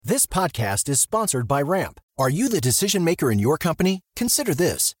This podcast is sponsored by Ramp. Are you the decision maker in your company? Consider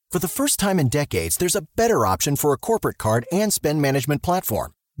this. For the first time in decades, there's a better option for a corporate card and spend management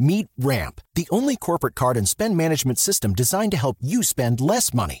platform. Meet Ramp, the only corporate card and spend management system designed to help you spend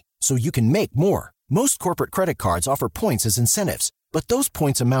less money so you can make more. Most corporate credit cards offer points as incentives, but those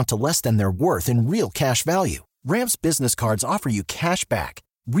points amount to less than their worth in real cash value. Ramp's business cards offer you cash back,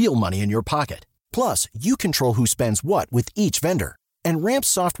 real money in your pocket. Plus, you control who spends what with each vendor. And Ramp's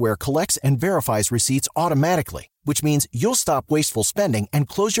software collects and verifies receipts automatically, which means you'll stop wasteful spending and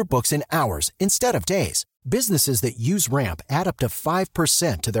close your books in hours instead of days. Businesses that use Ramp add up to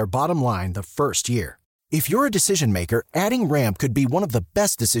 5% to their bottom line the first year. If you're a decision maker, adding Ramp could be one of the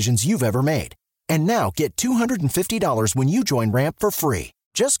best decisions you've ever made. And now get $250 when you join Ramp for free.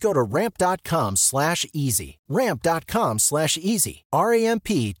 Just go to ramp.com/easy. Ramp.com/easy.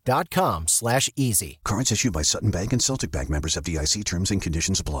 RAMP.com/easy. Cards issued by Sutton Bank and Celtic Bank, members FDIC. Terms and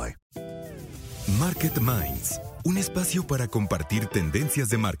conditions apply. Marketminds, un espacio para compartir tendencias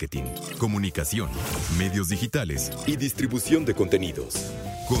de marketing, comunicación, medios digitales y distribución de contenidos.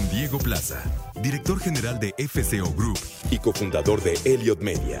 Con Diego Plaza, director general de FCO Group y cofundador de E102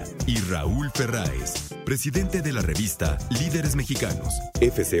 Media, y Raúl Ferráez, presidente de la revista Líderes Mexicanos,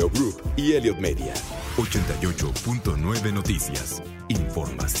 FCO Group y E102 Media. 88.9 Noticias.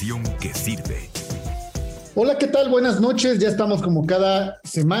 Información que sirve. Hola, ¿qué tal? Buenas noches. Ya estamos como cada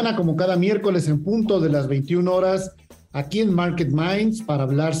semana, como cada miércoles en punto de las 21 horas aquí en Marketminds para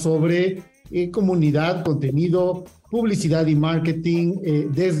hablar sobre comunidad, contenido, publicidad y marketing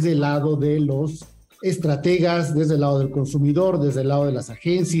desde el lado de los estrategas, desde el lado del consumidor, desde el lado de las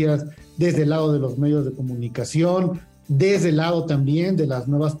agencias, desde el lado de los medios de comunicación, desde el lado también de las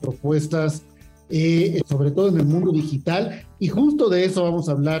nuevas propuestas, sobre todo en el mundo digital. Y justo de eso vamos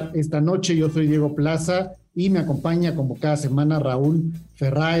a hablar esta noche. Yo soy Diego Plaza y me acompaña como cada semana Raúl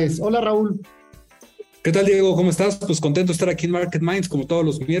Ferráez. Hola, Raúl. ¿Qué tal, Diego? ¿Cómo estás? Pues contento de estar aquí en Market Minds como todos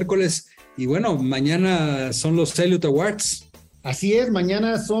los miércoles. Y bueno, mañana son los E102 Awards. Así es,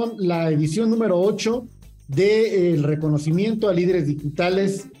 mañana son la edición número 8 del reconocimiento a líderes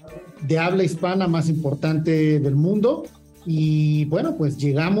digitales de habla hispana más importante del mundo. Y bueno, pues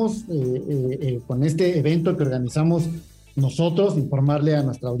llegamos con este evento que organizamos nosotros, informarle a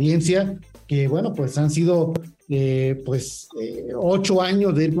nuestra audiencia que bueno, pues han sido 8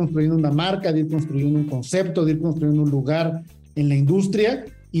 años de ir construyendo una marca, de ir construyendo un concepto, de ir construyendo un lugar en la industria,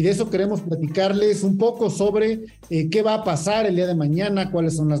 y de eso queremos platicarles un poco sobre qué va a pasar el día de mañana,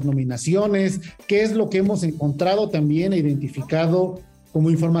 cuáles son las nominaciones, qué es lo que hemos encontrado también e identificado como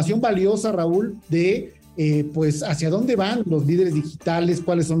información valiosa, Raúl, de pues hacia dónde van los líderes digitales,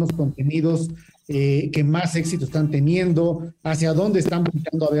 cuáles son los contenidos que más éxito están teniendo, hacia dónde están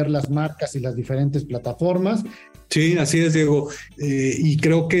buscando a ver las marcas y las diferentes plataformas. Sí, así es, Diego. Y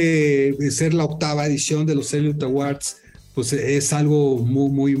creo que ser la 8ª edición de los E102 Awards pues es algo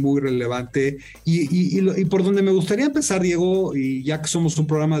muy, muy relevante. Y por donde me gustaría empezar, Diego, y ya que somos un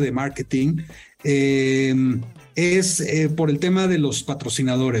programa de marketing, es por el tema de los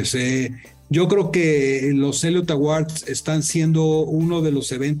patrocinadores. Yo creo que los E102 Awards están siendo uno de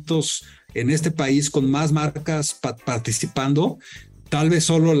los eventos en este país con más marcas participando. Tal vez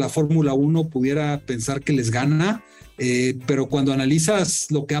solo la Fórmula 1 pudiera pensar que les gana, pero cuando analizas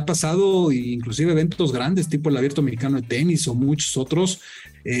lo que ha pasado, inclusive eventos grandes tipo el Abierto Mexicano de Tenis o muchos otros,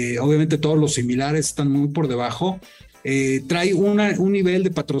 obviamente todos los similares están muy por debajo. Trae un nivel de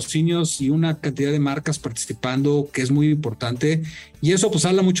patrocinios y una cantidad de marcas participando que es muy importante, y eso pues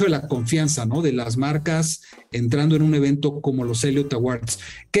habla mucho de la confianza, ¿no? De las marcas entrando en un evento como los E102 Awards.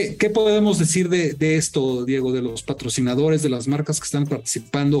 ¿Qué podemos decir de esto, Diego, de los patrocinadores, de las marcas que están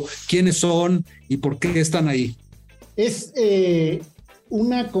participando? ¿Quiénes son y por qué están ahí? Es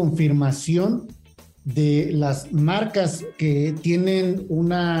una confirmación de las marcas que tienen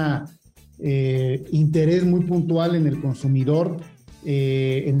una interés muy puntual en el consumidor,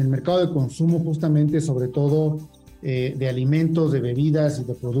 en el mercado de consumo, justamente, sobre todo de alimentos, de bebidas y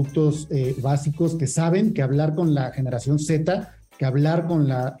de productos básicos, que saben que hablar con la generación Z, que hablar con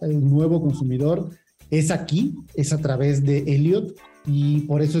el nuevo consumidor es aquí, es a través de E102, y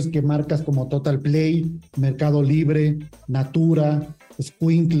por eso es que marcas como Total Play, Mercado Libre, Natura,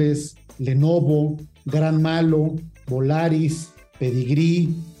 Squinkles, Lenovo, Gran Malo, Volaris, Pedigree,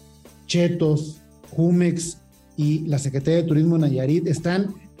 Chetos, Jumex y la Secretaría de Turismo Nayarit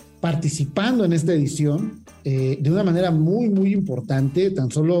están participando en esta edición de una manera muy, muy importante. Tan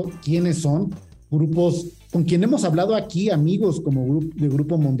solo quiénes son, grupos con quien hemos hablado aquí, amigos como de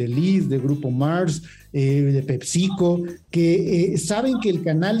Grupo Mondelez, de Grupo Mars, de PepsiCo, que saben que el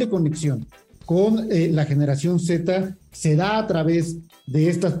canal de conexión con la generación Z se da a través de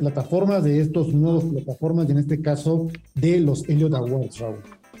estas plataformas, de estos nuevos plataformas, y en este caso de los Elliott Awards, Raúl?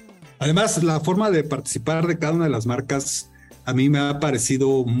 Además, la forma de participar de cada una de las marcas a mí me ha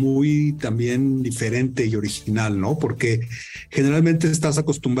parecido muy también diferente y original, ¿no? Porque generalmente estás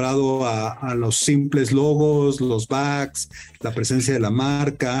acostumbrado a los simples logos, los bags, la presencia de la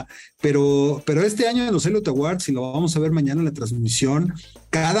marca, pero este año en los Elliott Awards, y lo vamos a ver mañana en la transmisión,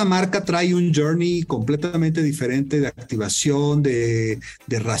 cada marca trae un journey completamente diferente de activación, de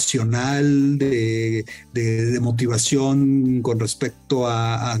racional, de motivación con respecto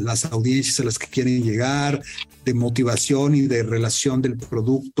a las audiencias a las que quieren llegar, de motivación y de relación del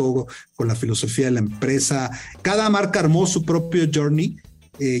producto con la filosofía de la empresa. Cada marca armó su propio journey,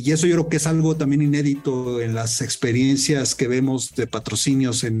 y eso yo creo que es algo también inédito en las experiencias que vemos de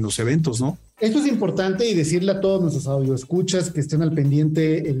patrocinios en los eventos, ¿no? Esto es importante, y decirle a todos nuestros audioescuchas que estén al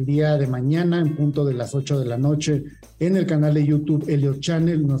pendiente el día de mañana en punto de las 8 de la noche en el canal de YouTube Elliott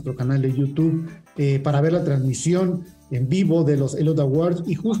Channel, nuestro canal de YouTube, para ver la transmisión en vivo de los Elliott Awards,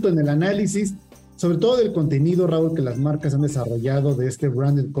 y justo en el análisis sobre todo del contenido, Raúl, que las marcas han desarrollado, de este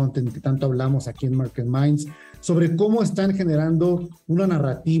branded content que tanto hablamos aquí en Marketminds, sobre cómo están generando una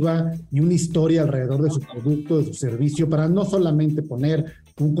narrativa y una historia alrededor de su producto, de su servicio, para no solamente poner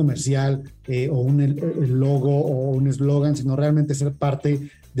un comercial o un logo o un eslogan, sino realmente ser parte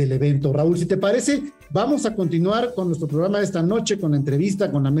del evento. Raúl, si te parece, vamos a continuar con nuestro programa de esta noche, con la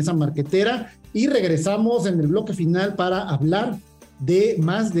entrevista con la mesa marquetera, y regresamos en el bloque final para hablar de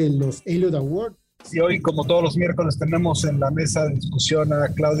más de los Elliott Awards. Y hoy, como todos los miércoles, tenemos en la mesa de discusión a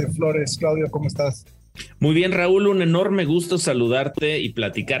Claudio Flores. Claudio, ¿cómo estás? Muy bien, Raúl, un enorme gusto saludarte y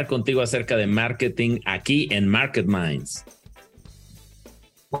platicar contigo acerca de marketing aquí en Marketminds.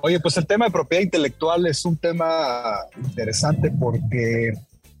 Oye, pues el tema de propiedad intelectual es un tema interesante porque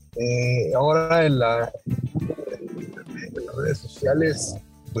ahora en las redes sociales,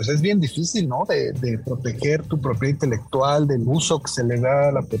 pues es bien difícil, ¿no? De proteger tu propiedad intelectual, del uso que se le da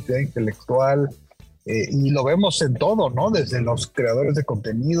a la propiedad intelectual. Y lo vemos en todo, ¿no? Desde los creadores de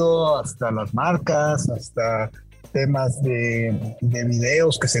contenido hasta las marcas, hasta temas de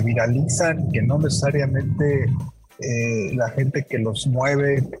videos que se viralizan, que no necesariamente la gente que los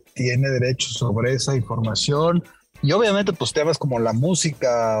mueve tiene derecho sobre esa información. Y obviamente pues temas como la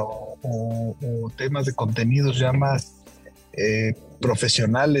música o temas de contenidos ya más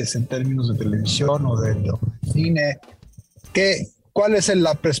profesionales en términos de televisión o de cine. ¿Cuál es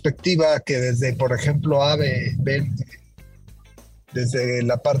la perspectiva que desde, por ejemplo, AVE ven desde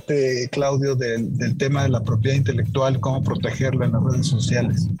la parte, Claudio, del tema de la propiedad intelectual, cómo protegerla en las redes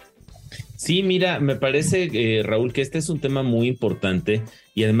sociales? Sí, mira, me parece, Raúl, que este es un tema muy importante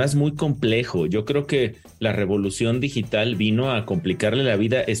y además muy complejo. Yo creo que la revolución digital vino a complicarle la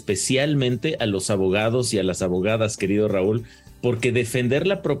vida especialmente a los abogados y a las abogadas, querido Raúl, porque defender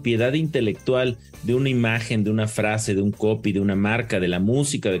la propiedad intelectual de una imagen, de una frase, de un copy, de una marca, de la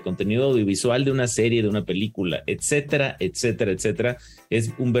música, de contenido audiovisual, de una serie, de una película, etcétera, etcétera, etcétera,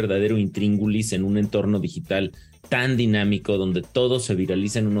 es un verdadero intríngulis en un entorno digital tan dinámico, donde todo se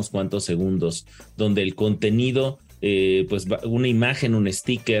viraliza en unos cuantos segundos, donde el contenido, pues una imagen, un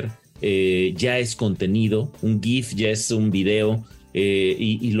sticker, ya es contenido, un GIF ya es un video,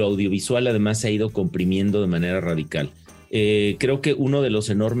 y lo audiovisual además se ha ido comprimiendo de manera radical. Creo que uno de los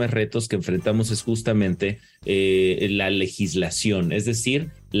enormes retos que enfrentamos es justamente la legislación, es decir,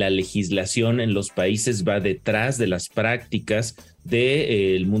 la legislación en los países va detrás de las prácticas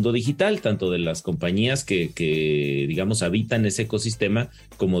del mundo digital, tanto de las compañías que digamos habitan ese ecosistema,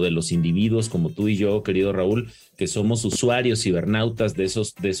 como de los individuos como tú y yo, querido Raúl, que somos usuarios cibernautas de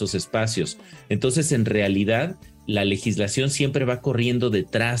esos espacios. Entonces, en realidad, la legislación siempre va corriendo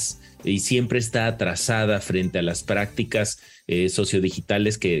detrás y siempre está atrasada frente a las prácticas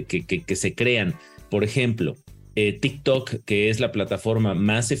sociodigitales que se crean. Por ejemplo, TikTok, que es la plataforma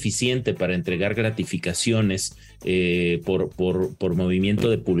más eficiente para entregar gratificaciones por movimiento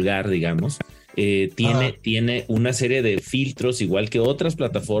de pulgar, digamos, tiene una serie de filtros, igual que otras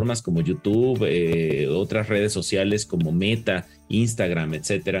plataformas como YouTube, otras redes sociales como Meta, Instagram,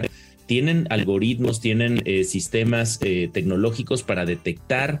 etcétera. Tienen algoritmos, tienen sistemas tecnológicos para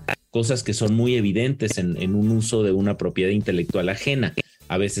detectar cosas que son muy evidentes en un uso de una propiedad intelectual ajena.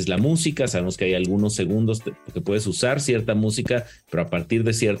 A veces la música, sabemos que hay algunos segundos que puedes usar cierta música, pero a partir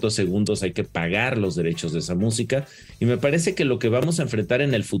de ciertos segundos hay que pagar los derechos de esa música. Y me parece que lo que vamos a enfrentar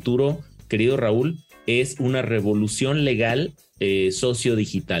en el futuro, querido Raúl, es una revolución legal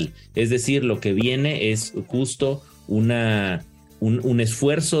sociodigital. Es decir, lo que viene es justo un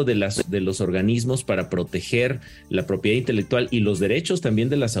esfuerzo de los organismos para proteger la propiedad intelectual y los derechos también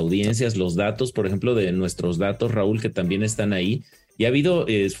de las audiencias, los datos, por ejemplo, de nuestros datos, Raúl, que también están ahí. Y ha habido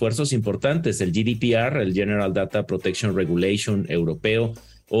esfuerzos importantes, el GDPR, el General Data Protection Regulation europeo,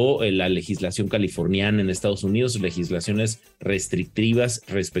 o la legislación californiana en Estados Unidos, legislaciones restrictivas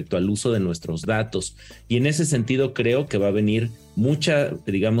respecto al uso de nuestros datos. Y en ese sentido creo que va a venir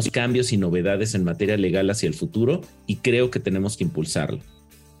digamos, cambios y novedades en materia legal hacia el futuro, y creo que tenemos que impulsarlo.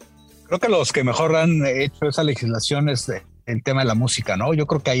 Creo que los que mejor han hecho esa legislación es el tema de la música, ¿no? Yo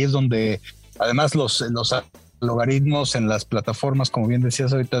creo que ahí es donde, además, los logaritmos en las plataformas, como bien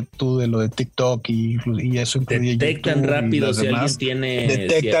decías ahorita tú, de lo de TikTok y eso incluye detectan YouTube rápido si demás, alguien tiene...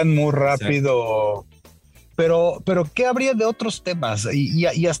 detectan muy rápido. Pero ¿qué habría de otros temas? Y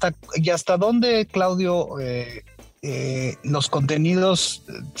hasta dónde, Claudio, los contenidos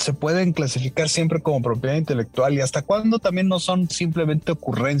se pueden clasificar siempre como propiedad intelectual, y hasta cuándo también no son simplemente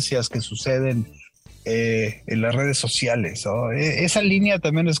ocurrencias que suceden en las redes sociales, ¿no? Esa línea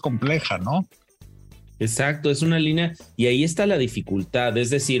también es compleja, ¿no? Exacto, es una línea, y ahí está la dificultad, es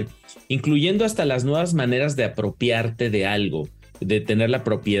decir, incluyendo hasta las nuevas maneras de apropiarte de algo, de tener la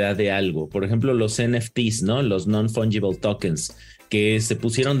propiedad de algo. Por ejemplo, los NFTs, ¿no? Los Non-Fungible Tokens, que se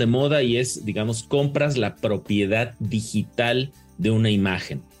pusieron de moda, y es, digamos, compras la propiedad digital de una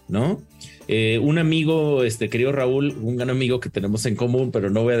imagen, ¿no? Un amigo, querido Raúl, un gran amigo que tenemos en común, pero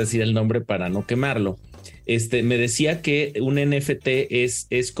no voy a decir el nombre para no quemarlo, me decía que un NFT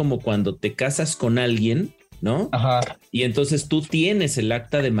es como cuando te casas con alguien, ¿no? Ajá. Y entonces tú tienes el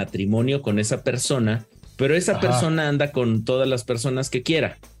acta de matrimonio con esa persona, pero esa persona anda con todas las personas que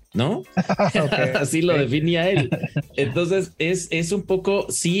quiera, ¿no? Okay. Así lo definía él. Entonces es un poco,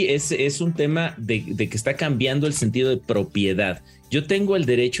 sí, es un tema de que está cambiando el sentido de propiedad. Yo tengo el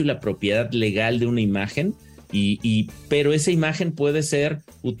derecho y la propiedad legal de una imagen, pero esa imagen puede ser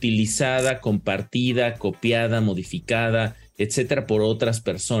utilizada, compartida, copiada, modificada, etcétera, por otras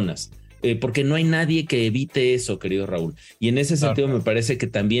personas. Porque no hay nadie que evite eso, querido Raúl. Y en ese sentido me parece que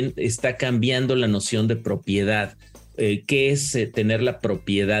también está cambiando la noción de propiedad. ¿Qué es tener la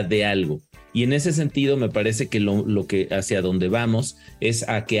propiedad de algo? Y en ese sentido me parece que lo que hacia donde vamos es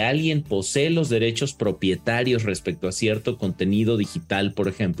a que alguien posee los derechos propietarios respecto a cierto contenido digital, por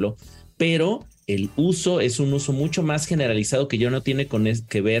ejemplo, pero el uso es un uso mucho más generalizado, que ya no tiene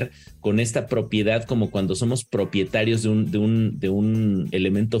que ver con esta propiedad como cuando somos propietarios de un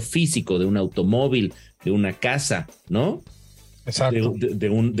elemento físico, de un automóvil, de una casa, ¿no? Exacto. De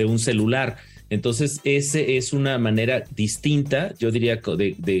un celular. Entonces, ese es una manera distinta, yo diría,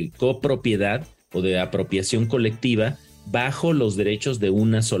 de copropiedad o de apropiación colectiva bajo los derechos de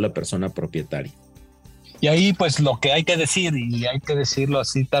una sola persona propietaria. Y ahí, pues, lo que hay que decir, y hay que decirlo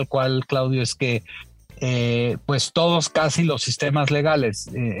así tal cual, Claudio, es que pues todos casi los sistemas legales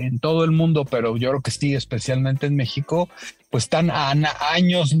en todo el mundo, pero yo creo que sí, especialmente en México, pues están a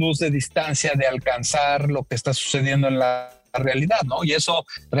años luz de distancia de alcanzar lo que está sucediendo en la realidad, ¿no? Y eso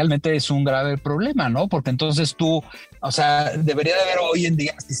realmente es un grave problema, ¿no? Porque entonces debería de haber hoy en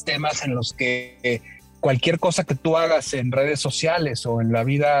día sistemas en los que cualquier cosa que tú hagas en redes sociales o en la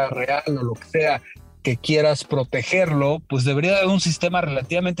vida real o lo que sea, que quieras protegerlo, pues debería haber un sistema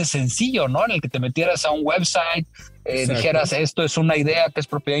relativamente sencillo, ¿no? En el que te metieras a un website, dijeras, esto es una idea que es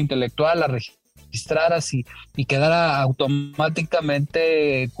propiedad intelectual, la registraras y quedara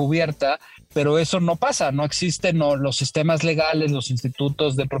automáticamente cubierta, pero eso no pasa, no existen los sistemas legales, los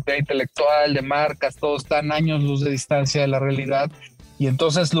institutos de propiedad intelectual, de marcas, todos están años luz de distancia de la realidad. Y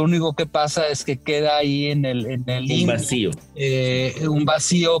entonces lo único que pasa es que queda ahí en el un vacío. Un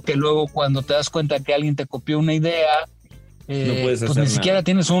vacío que luego cuando te das cuenta que alguien te copió una idea, no puedes pues hacer ni siquiera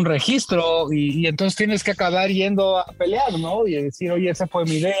tienes un registro y entonces tienes que acabar yendo a pelear, ¿no? Y decir, oye, esa fue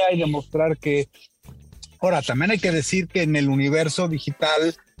mi idea, y demostrar que... Ahora, también hay que decir que en el universo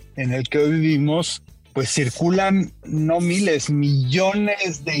digital en el que hoy vivimos, pues circulan no miles,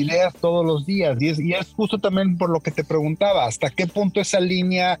 millones de ideas todos los días. Y es justo también por lo que te preguntaba, ¿hasta qué punto esa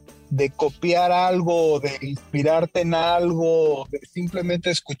línea de copiar algo, de inspirarte en algo, de simplemente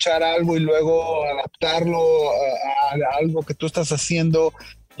escuchar algo y luego adaptarlo a algo que tú estás haciendo,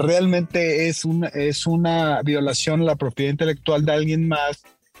 realmente es una violación a la propiedad intelectual de alguien más?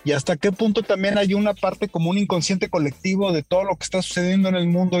 Y hasta qué punto también hay una parte como un inconsciente colectivo de todo lo que está sucediendo en el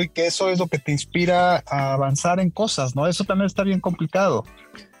mundo, y que eso es lo que te inspira a avanzar en cosas, ¿no? Eso también está bien complicado.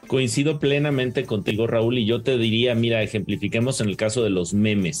 Coincido plenamente contigo, Raúl, y yo te diría, mira, ejemplifiquemos en el caso de los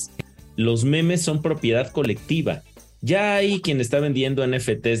memes. Los memes son propiedad colectiva. Ya hay quien está vendiendo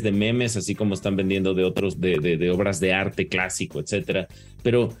NFTs de memes, así como están vendiendo de otros, de obras de arte clásico, etcétera.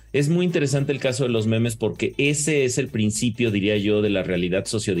 Pero es muy interesante el caso de los memes porque ese es el principio, diría yo, de la realidad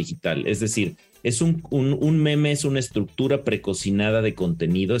sociodigital. Es decir, es un meme, es una estructura precocinada de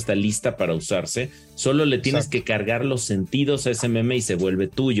contenido, está lista para usarse, solo le tienes que cargar los sentidos a ese meme y se vuelve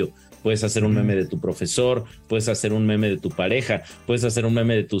tuyo. Puedes hacer un meme de tu profesor, puedes hacer un meme de tu pareja, puedes hacer un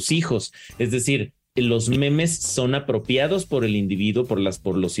meme de tus hijos. Es decir, los memes son apropiados por el individuo, por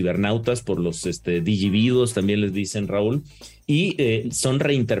los cibernautas, por los digividuos, también les dicen, Raúl, y son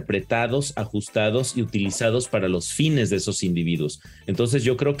reinterpretados, ajustados y utilizados para los fines de esos individuos. Entonces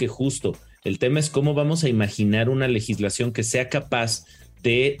yo creo que justo el tema es cómo vamos a imaginar una legislación que sea capaz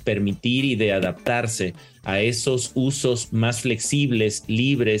de permitir y de adaptarse a esos usos más flexibles,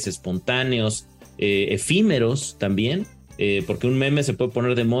 libres, espontáneos, efímeros también, porque un meme se puede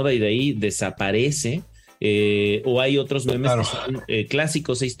poner de moda y de ahí desaparece, o hay otros memes que son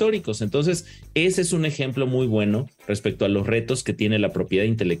clásicos e históricos. Entonces, ese es un ejemplo muy bueno respecto a los retos que tiene la propiedad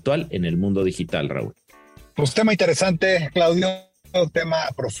intelectual en el mundo digital, Raúl. Pues tema interesante, Claudio, tema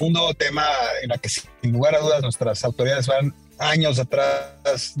profundo, tema en la que sin lugar a dudas nuestras autoridades van años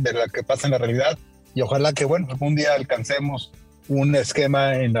atrás de lo que pasa en la realidad, y ojalá que, bueno, algún día alcancemos un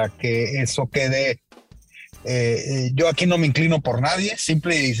esquema en la que eso quede. Yo aquí no me inclino por nadie,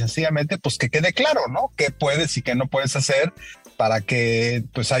 simple y sencillamente pues que quede claro, ¿no? Qué puedes y qué no puedes hacer para que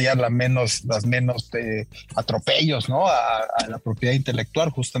pues haya las menos atropellos, ¿no? A la propiedad intelectual,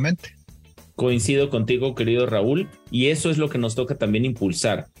 justamente. Coincido contigo, querido Raúl, y eso es lo que nos toca también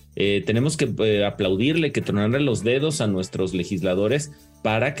impulsar. Tenemos que aplaudirle, que tronarle los dedos a nuestros legisladores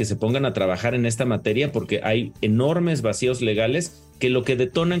para que se pongan a trabajar en esta materia, porque hay enormes vacíos legales que lo que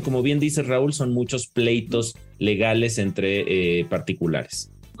detonan, como bien dice Raúl, son muchos pleitos legales entre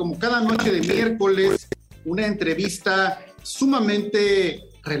particulares. Como cada noche de miércoles, una entrevista sumamente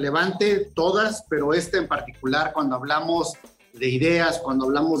relevante, todas, pero esta en particular, cuando hablamos de ideas, cuando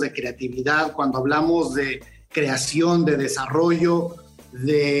hablamos de creatividad, cuando hablamos de creación, de desarrollo,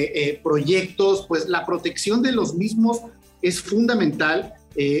 de proyectos, pues la protección de los mismos es fundamental,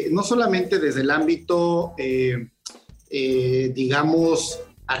 no solamente desde el ámbito, digamos,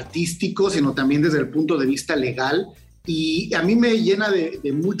 artístico, sino también desde el punto de vista legal. Y a mí me llena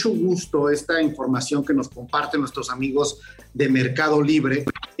de mucho gusto esta información que nos comparten nuestros amigos de Mercado Libre,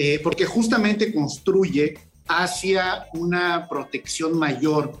 porque justamente construye hacia una protección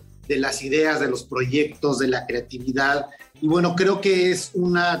mayor de las ideas, de los proyectos, de la creatividad. Y bueno, creo que es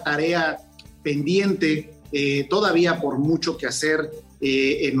una tarea pendiente, todavía por mucho que hacer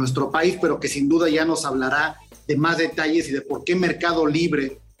en nuestro país, pero que sin duda ya nos hablará de más detalles y de por qué Mercado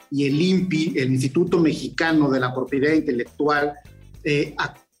Libre y el INPI, el Instituto Mexicano de la Propiedad Intelectual,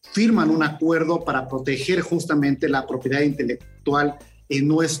 firman un acuerdo para proteger justamente la propiedad intelectual en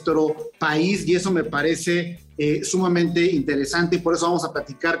nuestro país, y eso me parece sumamente interesante, y por eso vamos a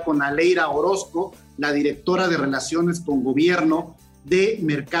platicar con Aleira Orozco, la directora de Relaciones con Gobierno de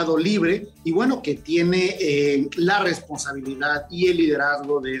Mercado Libre, y bueno, que tiene la responsabilidad y el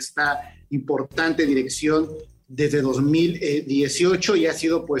liderazgo de esta importante dirección desde 2018, y ha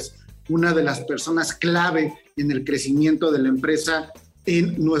sido pues una de las personas clave en el crecimiento de la empresa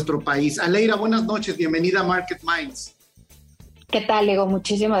en nuestro país. Aleira, buenas noches, bienvenida a Marketminds. ¿Qué tal, Diego?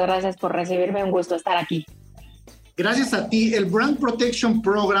 Muchísimas gracias por recibirme, un gusto estar aquí. Gracias a ti. El Brand Protection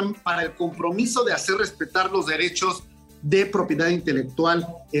Program para el compromiso de hacer respetar los derechos de propiedad intelectual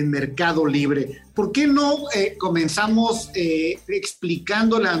en Mercado Libre. ¿Por qué no comenzamos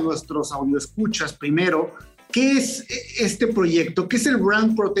explicándole a nuestros audioescuchas primero qué es este proyecto? ¿Qué es el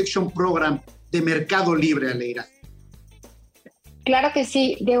Brand Protection Program de Mercado Libre, Aleira? Claro que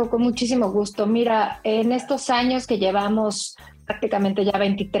sí, Diego, con muchísimo gusto. Mira, en estos años que llevamos prácticamente ya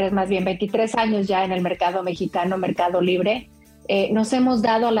 23 años ya en el mercado mexicano, Mercado Libre, nos hemos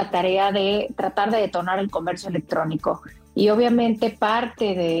dado la tarea de tratar de detonar el comercio electrónico. Y obviamente parte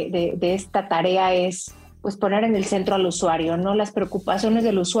de esta tarea es pues poner en el centro al usuario, ¿no? Las preocupaciones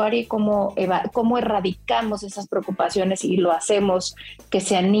del usuario y cómo erradicamos esas preocupaciones y lo hacemos que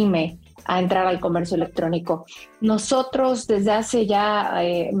se anime a entrar al comercio electrónico. Nosotros desde hace ya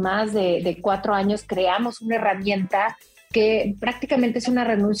más de 4 años creamos una herramienta que prácticamente es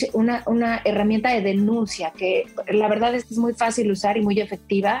una herramienta de denuncia, que la verdad es que es muy fácil usar y muy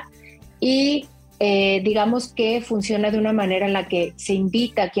efectiva, y digamos que funciona de una manera en la que se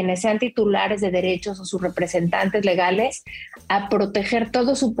invita a quienes sean titulares de derechos o sus representantes legales a proteger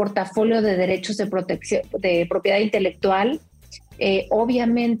todo su portafolio de derechos de protección de propiedad intelectual,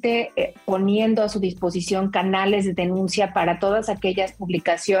 obviamente poniendo a su disposición canales de denuncia para todas aquellas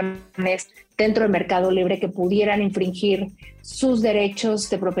publicaciones dentro del Mercado Libre que pudieran infringir sus derechos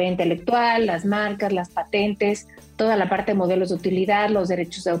de propiedad intelectual, las marcas, las patentes, toda la parte de modelos de utilidad, los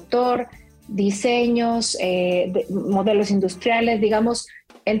derechos de autor, diseños, modelos industriales, digamos,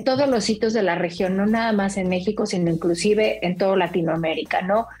 en todos los sitios de la región, no nada más en México, sino inclusive en toda Latinoamérica,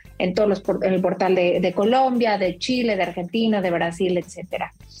 ¿no? En en el portal de Colombia, de Chile, de Argentina, de Brasil,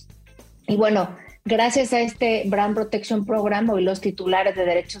 etcétera. Y bueno, gracias a este Brand Protection Program, hoy los titulares de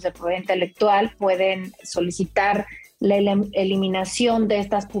derechos de propiedad intelectual pueden solicitar la eliminación de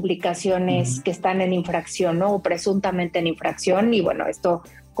estas publicaciones que están en infracción, ¿no? O presuntamente en infracción, y bueno, esto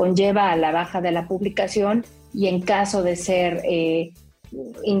conlleva a la baja de la publicación y en caso de ser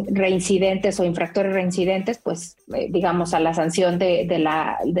reincidentes o infractores reincidentes, pues digamos a la sanción de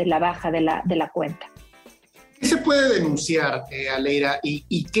la baja de la cuenta. ¿Qué se puede denunciar, Aleira,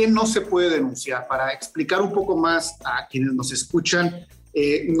 y qué no se puede denunciar? Para explicar un poco más a quienes nos escuchan,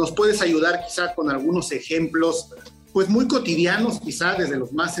 ¿nos puedes ayudar quizá con algunos ejemplos pues muy cotidianos, quizá desde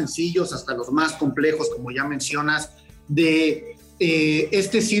los más sencillos hasta los más complejos, como ya mencionas, de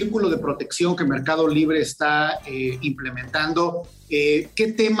este círculo de protección que Mercado Libre está implementando?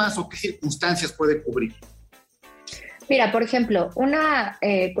 ¿Qué temas o qué circunstancias puede cubrir? Mira, por ejemplo, una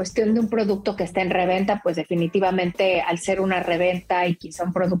cuestión de un producto que está en reventa, pues definitivamente al ser una reventa y quizá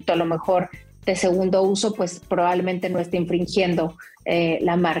un producto a lo mejor de segundo uso, pues probablemente no esté infringiendo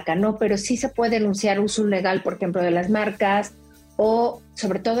la marca, ¿no? Pero sí se puede denunciar uso ilegal, por ejemplo, de las marcas o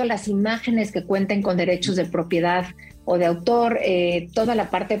sobre todo las imágenes que cuenten con derechos de propiedad o de autor, toda la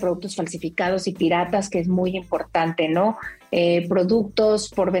parte de productos falsificados y piratas, que es muy importante, ¿no? Productos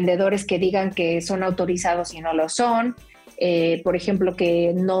por vendedores que digan que son autorizados y no lo son. Por ejemplo,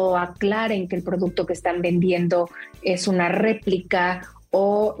 que no aclaren que el producto que están vendiendo es una réplica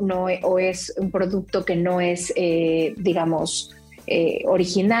o es un producto que no es, digamos,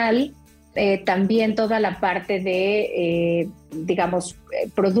 original. También toda la parte de, digamos,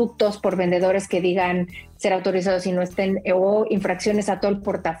 productos por vendedores que digan ser autorizados y no estén, o infracciones a todo el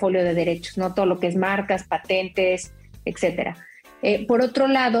portafolio de derechos, ¿no? Todo lo que es marcas, patentes, etcétera. Por otro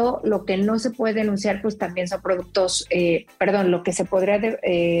lado, lo que no se puede denunciar, pues también son productos, lo que se podría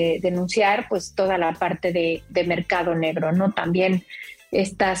denunciar, pues toda la parte de mercado negro, ¿no? También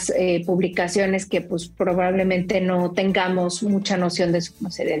estas publicaciones que pues probablemente no tengamos mucha noción de su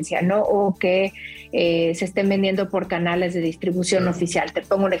procedencia, ¿no? O que se estén vendiendo por canales de distribución oficial. Te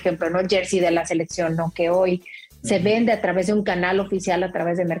pongo un ejemplo, ¿no? El jersey de la selección, ¿no? Que hoy se vende a través de un canal oficial, a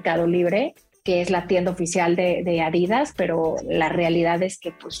través de Mercado Libre, que es la tienda oficial de Adidas, pero la realidad es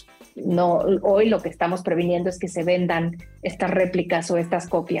que pues no, hoy lo que estamos previniendo es que se vendan estas réplicas o estas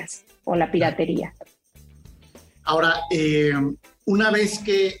copias o la piratería. Ahora, una vez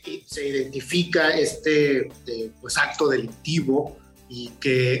que se identifica este pues acto delictivo y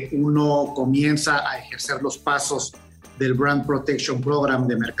que uno comienza a ejercer los pasos del Brand Protection Program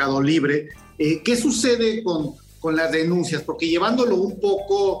de Mercado Libre, ¿qué sucede con las denuncias? Porque llevándolo un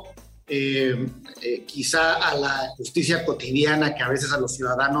poco quizá a la justicia cotidiana, que a veces a los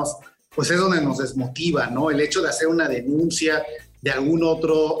ciudadanos pues es donde nos desmotiva, ¿no? El hecho de hacer una denuncia de algún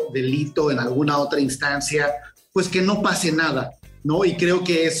otro delito en alguna otra instancia, pues que no pase nada, ¿no? Y creo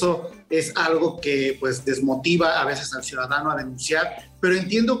que eso es algo que pues desmotiva a veces al ciudadano a denunciar, pero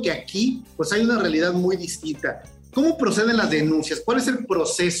entiendo que aquí pues hay una realidad muy distinta. ¿Cómo proceden las denuncias? ¿Cuál es el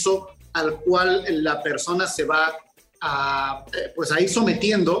proceso al cual la persona se va a ir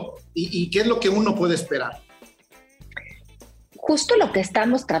sometiendo y qué es lo que uno puede esperar? Justo lo que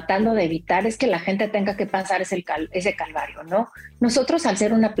estamos tratando de evitar es que la gente tenga que pasar ese calvario, ¿no? Nosotros, al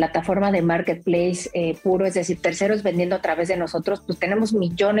ser una plataforma de marketplace puro, es decir, terceros vendiendo a través de nosotros, pues tenemos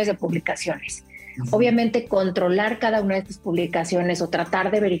millones de publicaciones. Obviamente, controlar cada una de estas publicaciones o tratar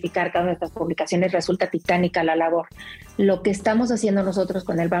de verificar cada una de estas publicaciones resulta titánica la labor. Lo que estamos haciendo nosotros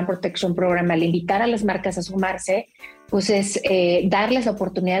con el Brand Protection Program, al invitar a las marcas a sumarse, pues es darles la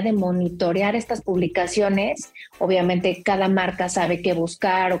oportunidad de monitorear estas publicaciones. Obviamente, cada marca sabe qué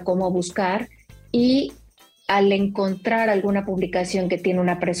buscar o cómo buscar, y al encontrar alguna publicación que tiene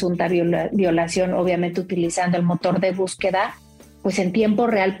una presunta violación, obviamente utilizando el motor de búsqueda, pues en tiempo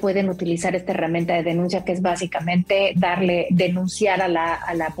real pueden utilizar esta herramienta de denuncia, que es básicamente denunciar a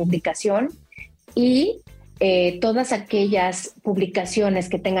la publicación, y todas aquellas publicaciones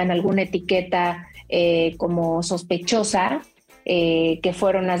que tengan alguna etiqueta como sospechosa, que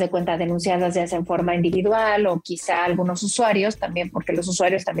fueron, haz de cuenta, denunciadas ya sea en forma individual o quizá algunos usuarios también, porque los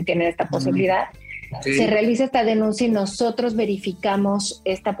usuarios también tienen esta posibilidad. Sí. Se realiza esta denuncia y nosotros verificamos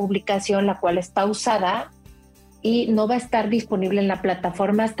esta publicación, la cual es pausada y no va a estar disponible en la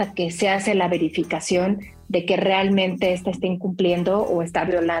plataforma hasta que se hace la verificación de que realmente esta esté incumpliendo o está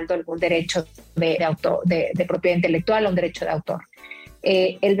violando algún derecho de propiedad intelectual o un derecho de autor.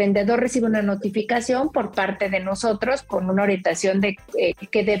 El vendedor recibe una notificación por parte de nosotros con una orientación de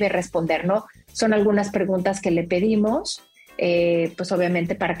qué debe responder, ¿no? Son algunas preguntas que le pedimos pues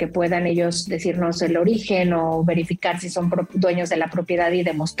obviamente para que puedan ellos decirnos el origen o verificar si son dueños de la propiedad y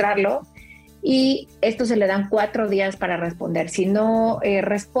demostrarlo. Y esto se le dan 4 días para responder. Si no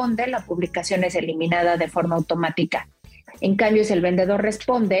responde, la publicación es eliminada de forma automática. En cambio, si el vendedor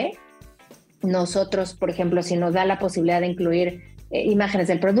responde, nosotros, por ejemplo, si nos da la posibilidad de incluir imágenes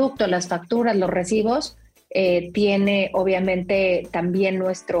del producto, las facturas, los recibos, tiene obviamente también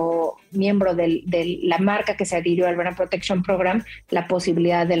nuestro miembro de la marca que se adhirió al Brand Protection Program la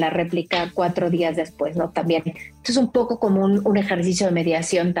posibilidad de la réplica 4 días después, ¿no? También. Esto es un poco como un ejercicio de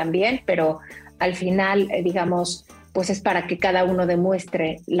mediación también, pero al final, digamos, pues es para que cada uno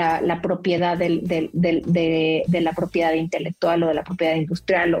demuestre la propiedad de la propiedad intelectual o de la propiedad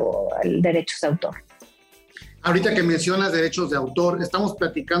industrial o el derechos de autor. Ahorita que mencionas derechos de autor, estamos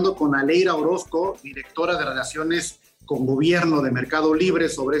platicando con Aleira Orozco, directora de Relaciones con Gobierno de Mercado Libre,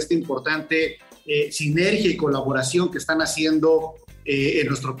 sobre esta importante sinergia y colaboración que están haciendo en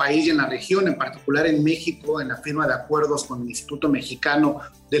nuestro país y en la región, en particular en México, en la firma de acuerdos con el Instituto Mexicano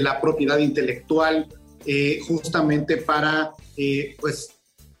de la Propiedad Intelectual, justamente para pues,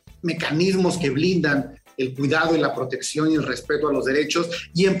 mecanismos que blindan el cuidado y la protección y el respeto a los derechos,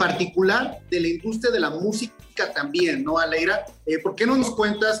 y en particular de la industria de la música también, ¿no, Aleira? ¿Por qué no nos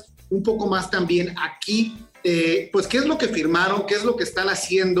cuentas un poco más también aquí, pues qué es lo que firmaron, qué es lo que están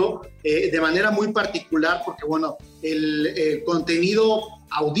haciendo de manera muy particular? Porque bueno, el contenido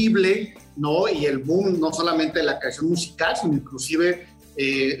audible, ¿no? Y el boom no solamente de la creación musical, sino inclusive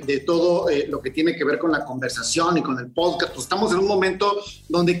de todo lo que tiene que ver con la conversación y con el podcast. Pues estamos en un momento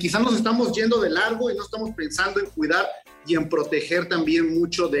donde quizás nos estamos yendo de largo y no estamos pensando en cuidar y en proteger también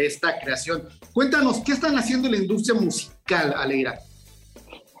mucho de esta creación. Cuéntanos, ¿qué están haciendo en la industria musical, Aleira?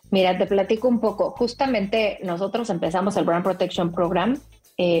 Mira, te platico un poco. Justamente nosotros empezamos el Brand Protection Program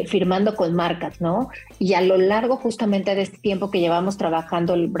firmando con marcas, ¿no? Y a lo largo justamente de este tiempo que llevamos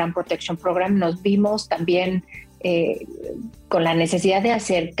trabajando el Brand Protection Program, nos vimos también con la necesidad de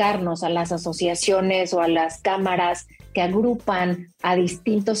acercarnos a las asociaciones o a las cámaras que agrupan a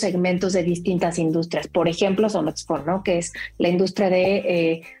distintos segmentos de distintas industrias. Por ejemplo, Somexfor, ¿no? Que es la industria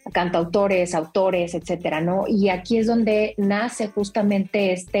de cantautores, autores, etcétera, ¿no? Y aquí es donde nace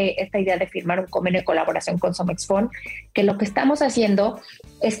justamente esta idea de firmar un convenio de colaboración con Somexfor, que lo que estamos haciendo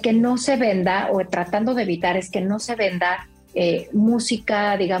es que no se venda, o tratando de evitar es que no se venda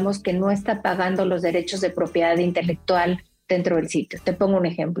música, digamos, que no está pagando los derechos de propiedad intelectual dentro del sitio. Te pongo un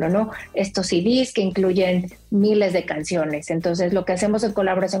ejemplo, ¿no? Estos CDs que incluyen miles de canciones. Entonces, lo que hacemos en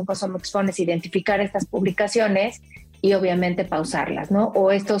colaboración con Somexfor es identificar estas publicaciones y obviamente pausarlas, ¿no?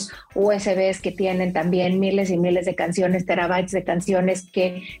 O estos USBs que tienen también miles y miles de canciones, terabytes de canciones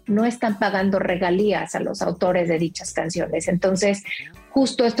que no están pagando regalías a los autores de dichas canciones. Entonces,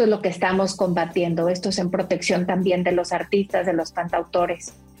 justo esto es lo que estamos combatiendo. Esto es en protección también de los artistas, de los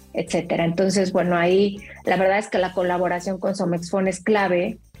cantautores, etcétera. Entonces, bueno, ahí la verdad es que la colaboración con Somexfor es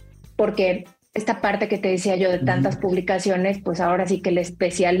clave, porque esta parte que te decía yo de tantas publicaciones, pues ahora sí que el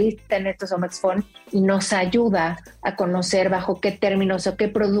especialista en estos Somexfor y nos ayuda a conocer bajo qué términos o qué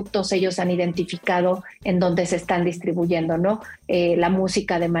productos ellos han identificado en donde se están distribuyendo, ¿no? La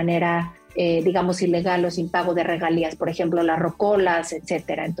música de manera, digamos, ilegal o sin pago de regalías, por ejemplo, las rocolas,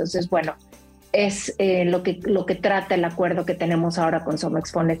 etcétera. Entonces, bueno, es lo que trata el acuerdo que tenemos ahora con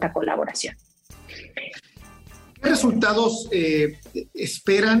Somexfor, esta colaboración. ¿Qué resultados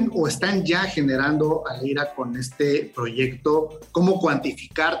esperan o están ya generando, Aleira, con este proyecto? ¿Cómo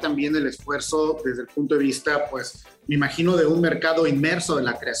cuantificar también el esfuerzo desde el punto de vista, pues, me imagino, de un mercado inmerso de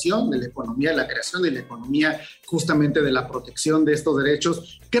la creación, de la economía de la creación, de la economía justamente de la protección de estos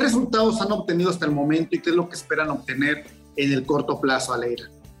derechos? ¿Qué resultados han obtenido hasta el momento y qué es lo que esperan obtener en el corto plazo, Aleira?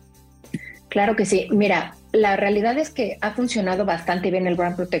 Claro que sí. Mira, la realidad es que ha funcionado bastante bien el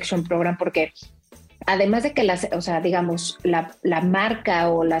Brand Protection Program, porque además de que digamos, la marca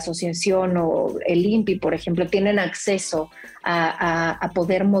o la asociación o el INPI, por ejemplo, tienen acceso a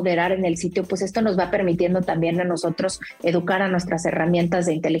poder moderar en el sitio, pues esto nos va permitiendo también a nosotros educar a nuestras herramientas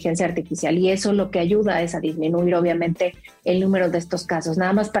de inteligencia artificial, y eso lo que ayuda es a disminuir obviamente el número de estos casos.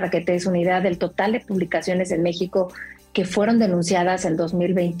 Nada más para que te des una idea del total de publicaciones en México que fueron denunciadas en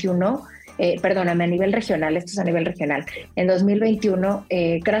 2021, perdóname, a nivel regional, esto es a nivel regional. En 2021,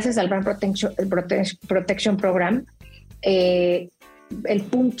 gracias al Brand Protection Program, el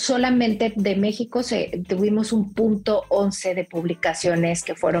punto solamente de México tuvimos un 0.11 de publicaciones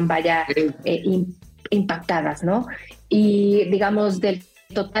que fueron, impactadas, ¿no? Y digamos, del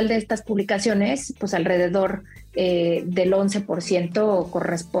total de estas publicaciones, pues alrededor del 11%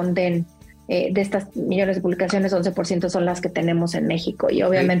 corresponden. De estas millones de publicaciones, 11% son las que tenemos en México, y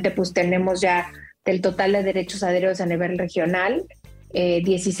obviamente pues tenemos ya del total de derechos adheridos a nivel regional,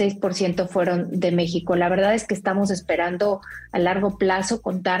 16% fueron de México. La verdad es que estamos esperando a largo plazo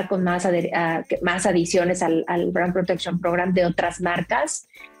contar con más adiciones al Brand Protection Program de otras marcas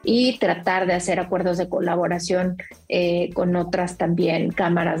y tratar de hacer acuerdos de colaboración con otras también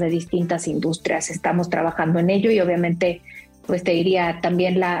cámaras de distintas industrias. Estamos trabajando en ello y obviamente pues te diría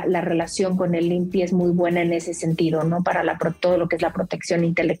también la relación con el INPI es muy buena en ese sentido, ¿no? Para todo lo que es la protección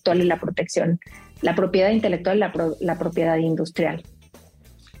intelectual y la propiedad intelectual y la propiedad industrial.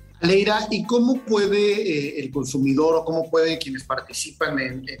 Leira, ¿y cómo puede el consumidor o cómo pueden quienes participan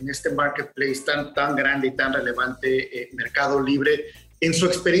en este marketplace tan grande y tan relevante, Mercado Libre, en su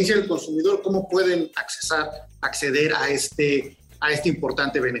experiencia del consumidor, cómo pueden acceder a este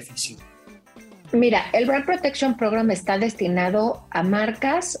importante beneficio? Mira, el Brand Protection Program está destinado a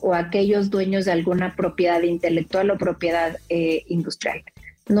marcas o a aquellos dueños de alguna propiedad intelectual o propiedad industrial.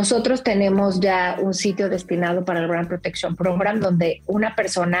 Nosotros tenemos ya un sitio destinado para el Brand Protection Program donde una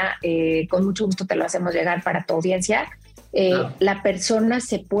persona, con mucho gusto te lo hacemos llegar para tu audiencia, la persona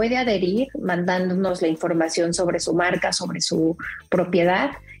se puede adherir mandándonos la información sobre su marca, sobre su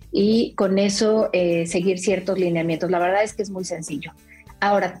propiedad y con eso seguir ciertos lineamientos. La verdad es que es muy sencillo.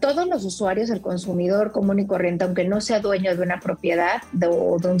 Ahora, todos los usuarios, el consumidor común y corriente, aunque no sea dueño de una propiedad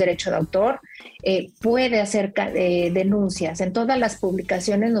o de un derecho de autor, puede hacer denuncias. En todas las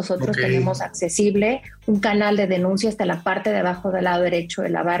publicaciones nosotros tenemos accesible un canal de denuncia hasta la parte de abajo del lado derecho de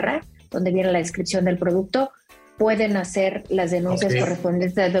la barra, donde viene la descripción del producto. Pueden hacer las denuncias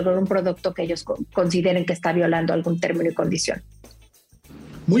correspondientes de un producto que ellos consideren que está violando algún término y condición.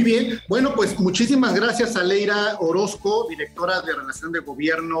 Muy bien, bueno, pues muchísimas gracias a Leira Orozco, directora de Relación de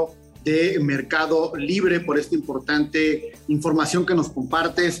Gobierno de Mercado Libre, por esta importante información que nos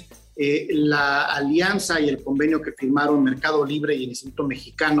compartes. La alianza y el convenio que firmaron Mercado Libre y el Instituto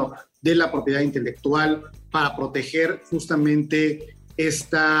Mexicano de la Propiedad Intelectual para proteger justamente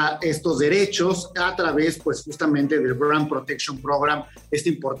estos derechos a través, pues, justamente del Brand Protection Program, esta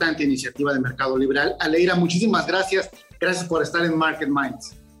importante iniciativa de Mercado Libre. Aleira, muchísimas gracias. Gracias por estar en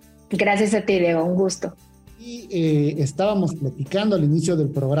Marketminds. Gracias a ti, Diego. Un gusto. Y estábamos platicando al inicio del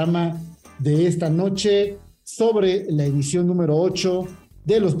programa de esta noche sobre la edición número 8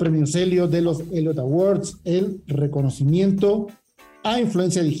 de los premios Elliot, de los Elliot Awards, el reconocimiento a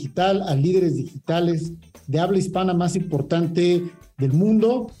influencia digital, a líderes digitales de habla hispana más importante del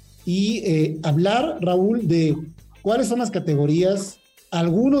mundo, y hablar, Raúl, de cuáles son las categorías,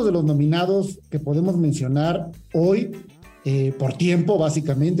 algunos de los nominados que podemos mencionar hoy, por tiempo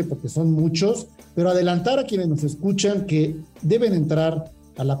básicamente, porque son muchos, pero adelantar a quienes nos escuchan que deben entrar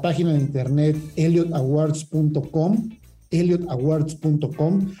a la página de internet elliotawards.com,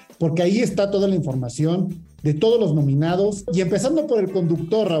 porque ahí está toda la información de todos los nominados, y empezando por el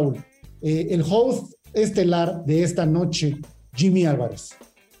conductor, Raúl, el host estelar de esta noche, Jimmy Álvarez.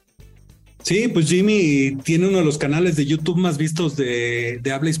 Sí, pues Jimmy tiene uno de los canales de YouTube más vistos de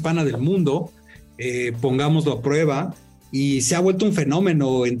habla hispana del mundo, pongámoslo a prueba, y se ha vuelto un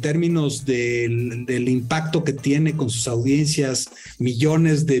fenómeno en términos del impacto que tiene con sus audiencias,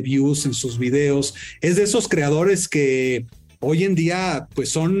 millones de views en sus videos. Es de esos creadores que hoy en día pues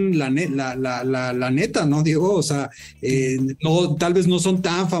son la neta, ¿no, Diego? O sea, no, tal vez no son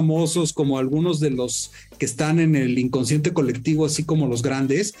tan famosos como algunos de los que están en el inconsciente colectivo, así como los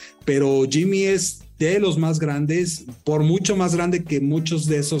grandes, pero Jimmy es de los más grandes, por mucho más grande que muchos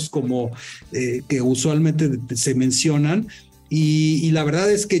de esos como que usualmente se mencionan. Y la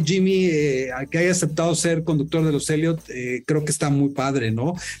verdad es que Jimmy, que haya aceptado ser conductor de los Elliot, creo que está muy padre,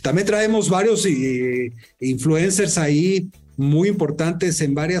 ¿no? También traemos varios influencers ahí muy importantes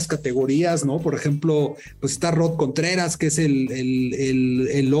en varias categorías, ¿no? Por ejemplo, pues está Rod Contreras, que es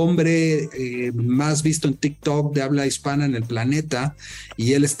el hombre más visto en TikTok de habla hispana en el planeta,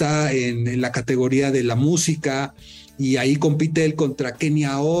 y él está en la categoría de la música, y ahí compite él contra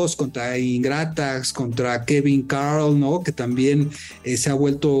Kenia Oz, contra Ingratax, contra Kevin Carl, ¿no? Que también se ha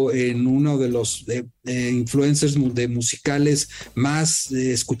vuelto en uno de los influencers de musicales más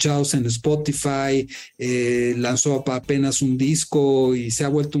escuchados en Spotify. Lanzó apenas un disco y se ha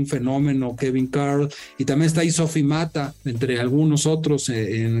vuelto un fenómeno, Kevin Carl. Y también está ahí Sophie Mata, entre algunos otros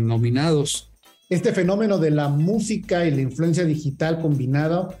nominados. Este fenómeno de la música y la influencia digital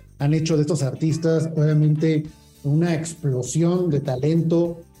combinada han hecho de estos artistas, obviamente, una explosión de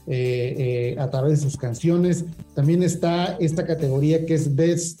talento a través de sus canciones. También está esta categoría que es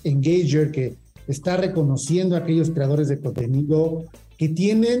Best Engager, que está reconociendo a aquellos creadores de contenido que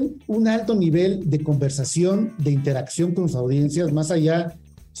tienen un alto nivel de conversación, de interacción con sus audiencias, más allá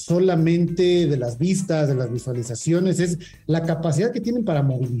solamente de las vistas, de las visualizaciones. Es la capacidad que tienen para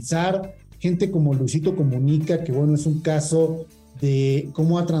movilizar, gente como Luisito Comunica, que bueno, es un caso de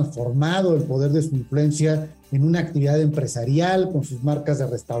cómo ha transformado el poder de su influencia en una actividad empresarial, con sus marcas de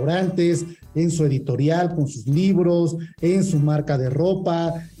restaurantes, en su editorial, con sus libros, en su marca de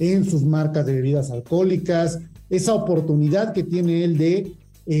ropa, en sus marcas de bebidas alcohólicas. Esa oportunidad que tiene él de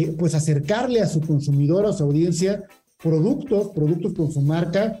pues acercarle a su consumidor, a su audiencia, productos con su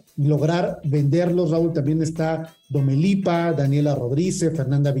marca y lograr venderlos. Raúl, también está Domelipa, Daniela Rodríguez,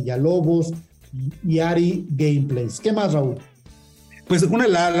 Fernanda Villalobos y Ari Gameplays. ¿Qué más, Raúl? Pues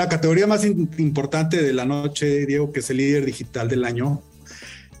la categoría más importante de la noche, Diego, que es el líder digital del año,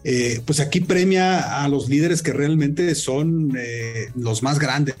 pues aquí premia a los líderes que realmente son los más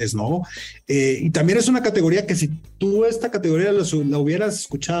grandes, ¿no? Y también es una categoría que si tú esta categoría la hubieras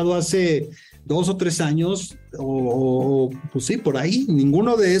escuchado hace 2 o 3 años, pues sí, por ahí,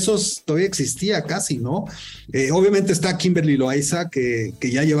 ninguno de esos todavía existía casi, ¿no? Obviamente está Kimberly Loaiza, que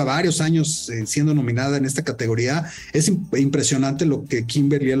ya lleva varios años siendo nominada en esta categoría. Es impresionante lo que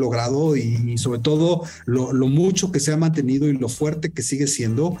Kimberly ha logrado y sobre todo lo mucho que se ha mantenido y lo fuerte que sigue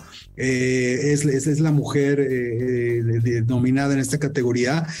siendo. Es la mujer nominada en esta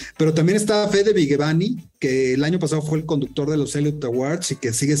categoría, pero también está Fede Vigevani, que el año pasado fue el conductor de los Elliot Awards y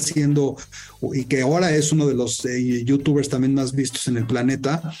que sigue siendo, y que ahora es uno de los youtubers también más vistos en el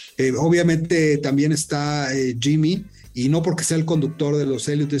planeta. Obviamente también está Jimmy, y no porque sea el conductor de los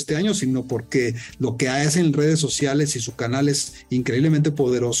Elliot de este año, sino porque lo que hace en redes sociales y su canal es increíblemente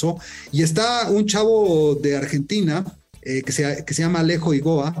poderoso. Y está un chavo de Argentina que se llama Alejo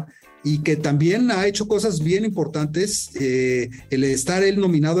Igoa, y que también ha hecho cosas bien importantes. El estar él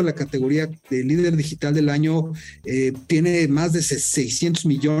nominado en la categoría de líder digital del año, tiene más de 600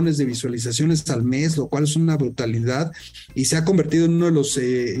 millones de visualizaciones al mes, lo cual es una brutalidad, y se ha convertido en uno de los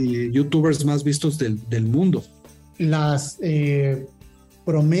youtubers más vistos del mundo. Las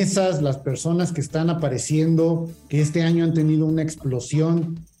promesas, las personas que están apareciendo, que este año han tenido una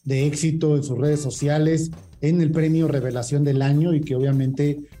explosión de éxito en sus redes sociales, en el premio Revelación del Año, y que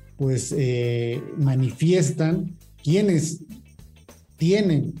obviamente pues manifiestan quienes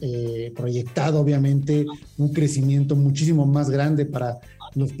tienen proyectado obviamente un crecimiento muchísimo más grande para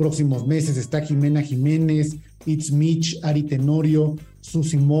los próximos meses. Está Jimena Jiménez, It's Mitch, Ari Tenorio,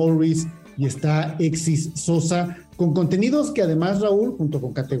 Susie Morris, y está Exis Sosa, con contenidos que además, Raúl, junto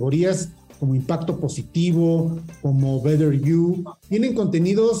con categorías como Impacto Positivo, como Better You, tienen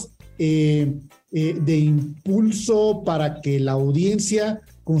contenidos de impulso para que la audiencia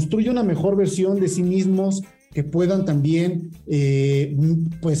construya una mejor versión de sí mismos, que puedan también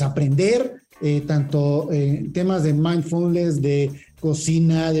pues aprender tanto temas de mindfulness, de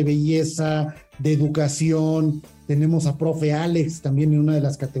cocina, de belleza, de educación. Tenemos a profe Alex también en una de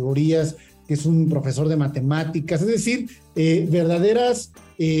las categorías, que es un profesor de matemáticas, es decir, verdaderas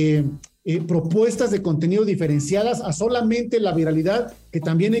propuestas de contenido diferenciadas a solamente la viralidad, que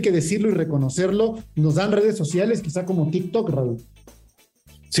también hay que decirlo y reconocerlo, nos dan redes sociales, quizá como TikTok, Raúl.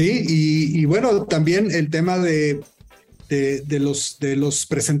 Sí, y bueno, también el tema de los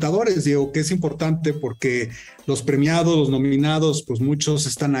presentadores, Diego, que es importante porque los premiados, los nominados, pues muchos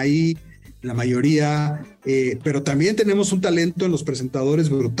están ahí, la mayoría, pero también tenemos un talento en los presentadores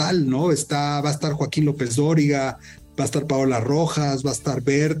brutal, ¿no? Va a estar Joaquín López Dóriga, va a estar Paola Rojas, va a estar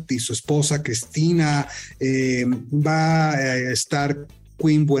Bert y su esposa Cristina, va a estar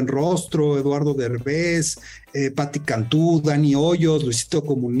Queen Buenrostro, Eduardo Derbez, Pati Cantú, Dani Hoyos, Luisito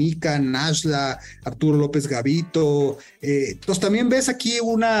Comunica, Nashla, Arturo López Gavito. Entonces también ves aquí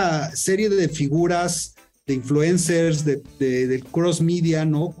una serie de figuras, de influencers, del cross media,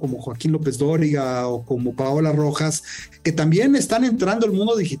 ¿no? Como Joaquín López Dóriga o como Paola Rojas, que también están entrando al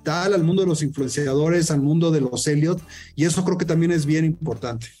mundo digital, al mundo de los influenciadores, al mundo de los Elliot, y eso creo que también es bien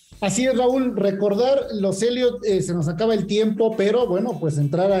importante. Así es, Raúl, recordar los Elliot, se nos acaba el tiempo, pero bueno, pues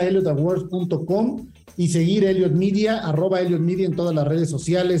entrar a elliotawards.com y seguir Elliot Media, @Elliot Media en todas las redes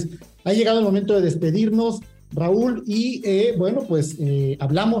sociales. Ha llegado el momento de despedirnos, Raúl, y bueno, pues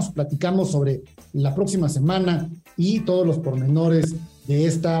platicamos sobre la próxima semana y todos los pormenores de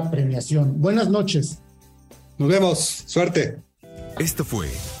esta premiación. Buenas noches. Nos vemos, suerte. Esto fue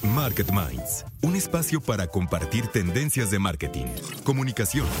Marketminds, un espacio para compartir tendencias de marketing,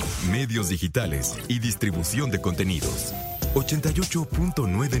 comunicación, medios digitales y distribución de contenidos.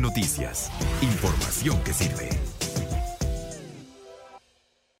 88.9 Noticias. Información que sirve.